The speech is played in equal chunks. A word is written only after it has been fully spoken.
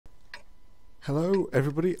Hello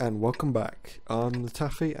everybody and welcome back. I'm the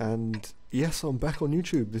Taffy and yes, I'm back on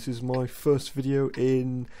YouTube. This is my first video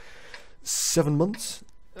in 7 months.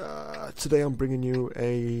 Today I'm bringing you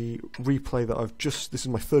a replay that this is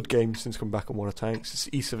my third game since coming back on Water Tanks. It's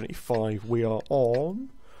E75. We are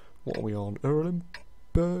on, what are we on?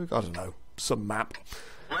 Erlenberg? I don't know, some map.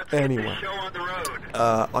 Anyway,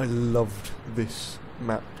 I loved this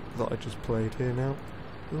map that I just played here now.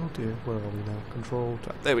 Oh dear, where are we now? Control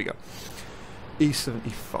tab. There we go.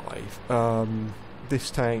 E75. This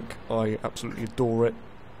tank, I absolutely adore it.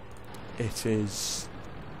 It is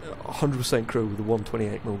 100% crew with a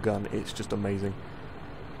 128mm gun. It's just amazing.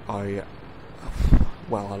 I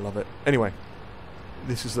love it. Anyway,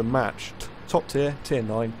 this is the match. Top tier, tier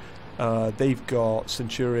 9. They've got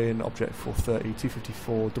Centurion, Object 430,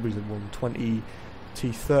 T54, WZ120,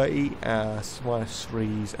 T30,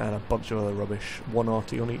 -3s, and a bunch of other rubbish. 1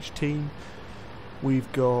 RT on each team.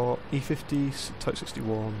 We've got E50, Type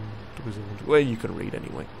 61, well, you can read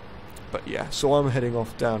anyway. But yeah, so I'm heading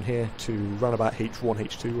off down here to roundabout H1,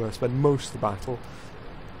 H2, where I spend most of the battle.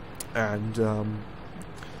 And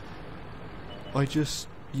I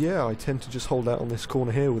tend to just hold out on this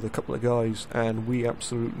corner here with a couple of guys, and we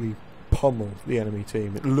absolutely pummel the enemy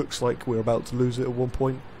team. It looks like we're about to lose it at one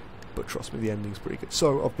point, but trust me, the ending's pretty good.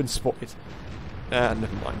 So I've been spotted. Never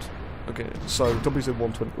mind. Okay, so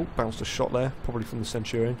WZ120, oh, bounced a shot there, probably from the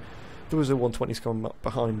Centurion. WZ120's coming up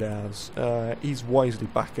behind ours. He's wisely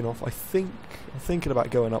backing off. I'm thinking about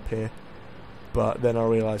going up here, but then I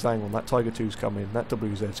realised, hang on, that Tiger 2's coming, that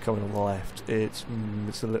WZ's coming on the left. It's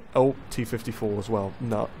a little, oh, T54 as well.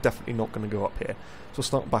 No, definitely not going to go up here. So I'll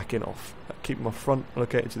start backing off, keeping my front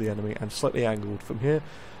located to the enemy and slightly angled from here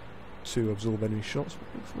to absorb enemy shots.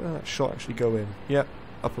 Where did that shot actually go in? Yep,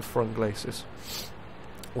 upper front glacis.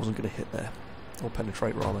 Wasn't going to hit there, or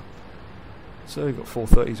penetrate rather. So we've got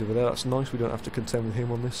 430s over there, that's nice, we don't have to contend with him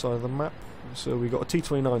on this side of the map. So we've got a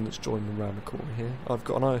T29 that's joined around the corner here. I've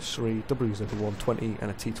got an IS-3, WZ120 and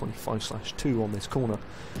a T25/2 on this corner,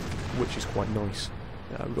 which is quite nice.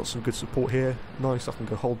 We've got some good support here, nice, I can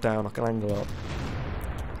go hold down, I can angle up,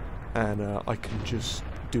 and I can just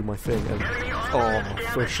do my thing. And, oh,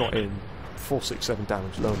 first shot in. 467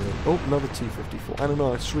 damage, lower. Oh, another T54 and an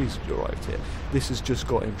IS-3's arrived here. This has just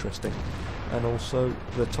got interesting. And also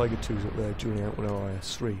the Tiger 2's up there joining out with our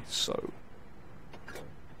IS-3. So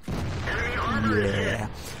yeah,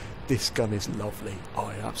 this gun is lovely.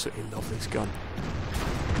 I absolutely love this gun.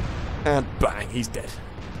 And bang, he's dead.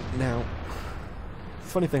 Now,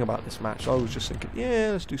 funny thing about this match, I was just thinking, yeah,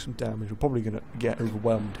 let's do some damage. We're probably gonna get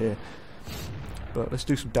overwhelmed here, but let's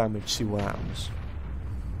do some damage, see what happens.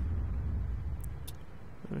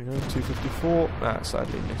 There we go, 254.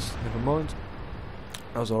 Sadly missed. Never mind.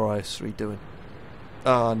 How's our IS-3 doing?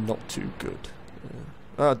 Not too good.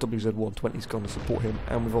 WZ120's gone to support him,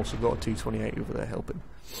 and we've also got a T28 over there helping.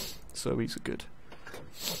 So he's a good.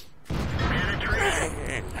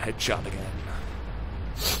 Headshot again.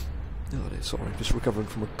 Oh dear, sorry, just recovering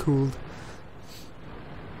from a cold.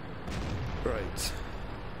 Right.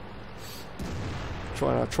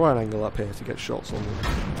 Try and angle up here to get shots on them.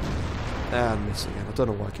 And miss again. I don't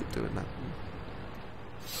know why I keep doing that.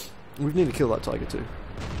 We need to kill that Tiger 2.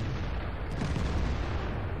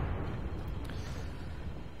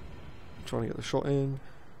 Trying to get the shot in.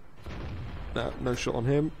 No shot on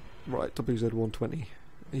him. Right, WZ120.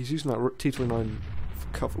 He's using that T29 for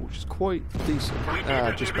cover, which is quite decent.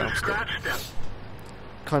 Just bounced it.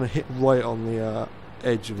 Kind of hit right on the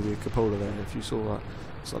edge of the cupola there, if you saw that.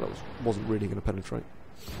 So that wasn't really going to penetrate.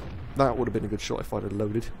 That would have been a good shot if I'd have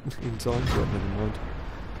loaded in time, but never mind.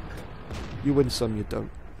 You win some, you don't.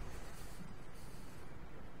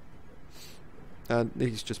 And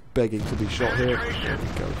he's just begging to be shot here. There we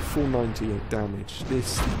go. 498 damage.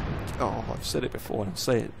 This, oh, I've said it before and I'll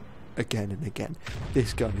say it again and again.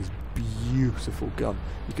 This gun is a beautiful gun.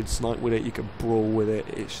 You can snipe with it, you can brawl with it,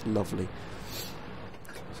 it's lovely.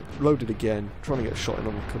 So loaded again, trying to get a shot in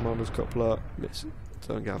on the commander's coupler. Miss it.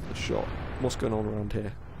 Don't get the shot. What's going on around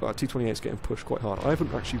here? T28's getting pushed quite hard. I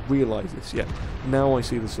haven't actually realised this yet. Now I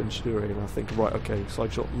see the Centurion and I think, right, okay,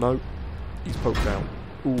 side shot. No, he's poked down.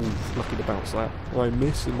 Ooh, lucky to bounce that. I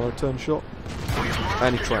miss in my turn shot,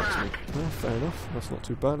 and he tracks me. Oh, fair enough. That's not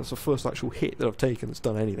too bad. That's the first actual hit that I've taken that's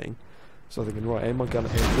done anything. So I'm thinking, right, aim my gun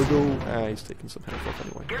at him, wiggle, and he's taking some health off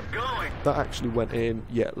anyway. That actually went in.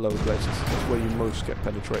 Yeah, lower glacis. That's where you most get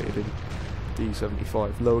penetrated in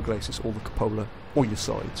D75. Lower glacis, or the cupola, or your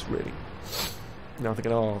sides, really. Now I'm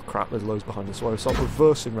thinking, oh crap, there's loads behind us. So I start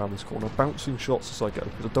reversing around this corner, bouncing shots as I go,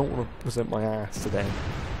 because I don't want to present my ass to them.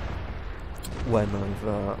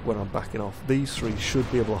 when I'm backing off. These three should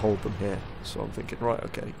be able to hold them here. So I'm thinking, right,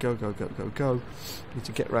 okay, go. Need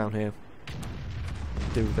to get around here,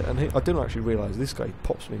 deal with it. And I didn't actually realise this guy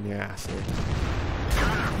pops me in the ass here,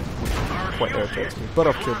 which quite irritates me. But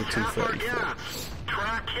I've killed the 234,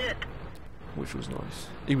 which was nice.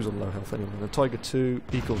 He was on low health anyway. The Tiger 2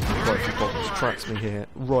 equals the rifle bombs, tracks me here.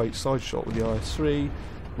 Right, side shot with the IS-3,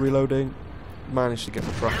 reloading. Managed to get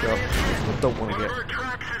the track up. I don't want to get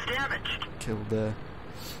killed there.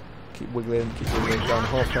 Keep wiggling, down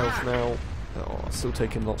half health now. Oh, still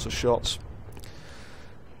taking lots of shots.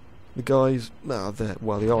 The guys, well, the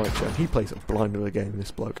RHM, he plays a blinder of the game,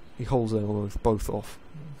 this bloke. He holds them both off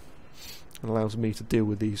and allows me to deal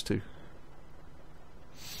with these two.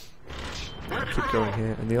 Keep going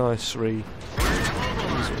here, and the IS-3,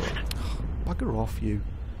 bugger off you.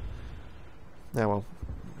 Now well,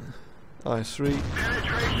 IS-3,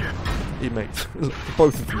 he makes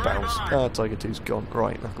both of them bounce. Tiger 2's gone.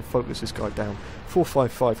 Right, I can focus this guy down.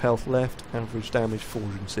 455 health left, average damage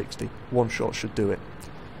 460. One shot should do it.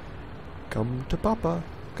 Come to Papa.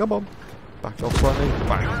 Come on. Back off slightly.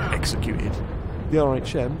 Bang! Executed. The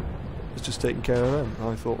RHM has just taken care of them.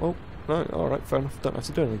 I thought, oh, no, alright, fair enough, don't have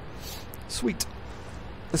to do anything. Sweet.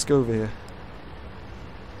 Let's go over here.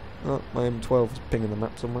 Oh, my M12 is pinging the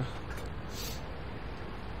map somewhere.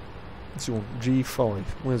 What's he want? G5.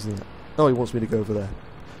 Where's that? Oh, he wants me to go over there.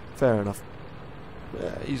 Fair enough.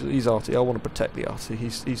 He's arty. I want to protect the arty.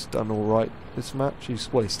 He's done all right this match. He's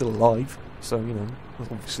still alive, so you know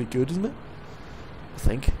that's obviously good, isn't it? I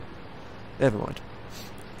think. Never mind.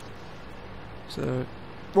 So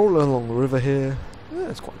rolling along the river here. Yeah,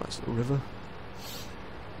 it's quite a nice little river.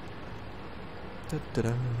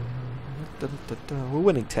 We're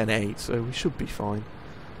winning 10-8, so we should be fine.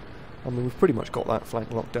 I mean, we've pretty much got that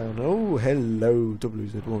flank locked down. Oh, hello,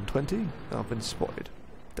 WZ120. I've been spotted.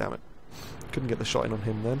 Damn it. Couldn't get the shot in on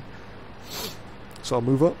him then. So I'll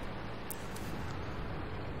move up.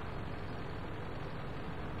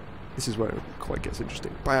 This is where it quite gets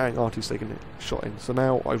interesting. Bang, Artie's taking a shot in. So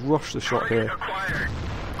now I rush the shot here.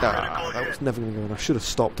 That was never going to go in. I should have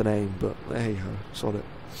stopped and aimed, but hey ho, sod it.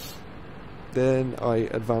 Then I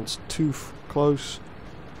advance too close.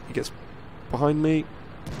 He gets behind me.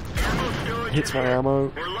 Hits my ammo.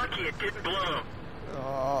 We're lucky it didn't blow.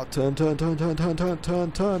 Turn. Come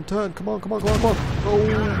on.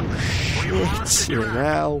 Oh, shit.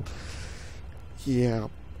 Hell. Yeah.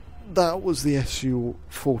 That was the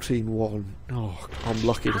SU-14-1. Oh, I'm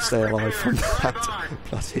lucky to stay alive from that.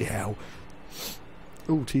 Bloody hell.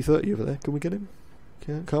 Oh, T-30 over there. Can we get him?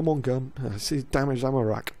 Yeah, come on, gun. I see damaged ammo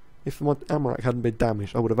rack. If my ammo rack hadn't been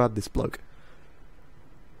damaged, I would have had this bloke.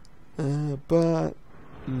 But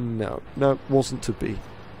no, wasn't to be.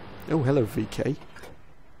 Oh, hello, VK.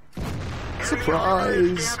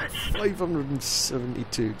 Surprise!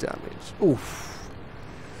 572 damage. Oof.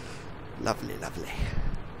 Lovely.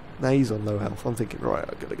 Now he's on low health. I'm thinking, right,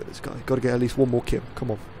 I've got to get this guy. Got to get at least one more kill.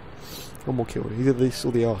 Come on. One more kill. Either this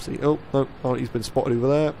or the RC. Oh, no. Oh, he's been spotted over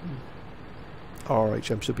there.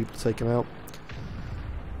 RHM should be able to take him out.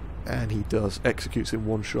 And he does. Executes in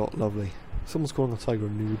one shot. Lovely. Someone's calling the Tiger a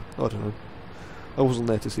noob. I don't know. I wasn't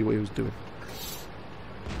there to see what he was doing.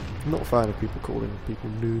 I'm not a fan of people calling people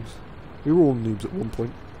noobs. We were all noobs at one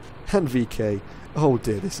point. And VK. Oh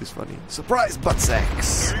dear, this is funny. Surprise butt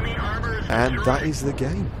sex! And that is the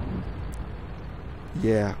game.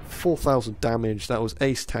 Yeah, 4,000 damage. That was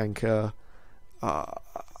ace tanker,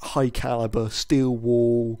 high caliber, steel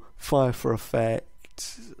wall, fire for effect.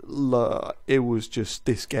 It was just,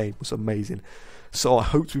 this game was amazing. So I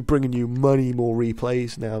hope to be bringing you many more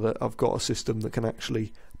replays now that I've got a system that can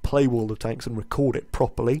actually play World of Tanks and record it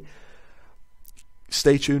properly.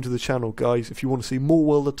 Stay tuned to the channel, guys. If you want to see more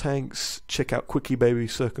World of Tanks, check out Quickie Baby,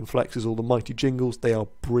 Circumflexes, all the Mighty Jingles. They are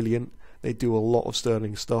brilliant. They do a lot of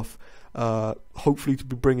sterling stuff. Hopefully to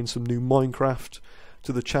be bringing some new Minecraft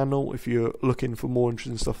to the channel. If you're looking for more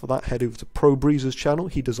interesting stuff for that, head over to Pro Breezer's channel.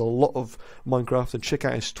 He does a lot of Minecraft, and check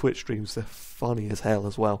out his Twitch streams. They're funny as hell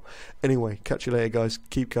as well. Anyway, catch you later, guys.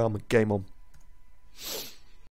 Keep calm and game on.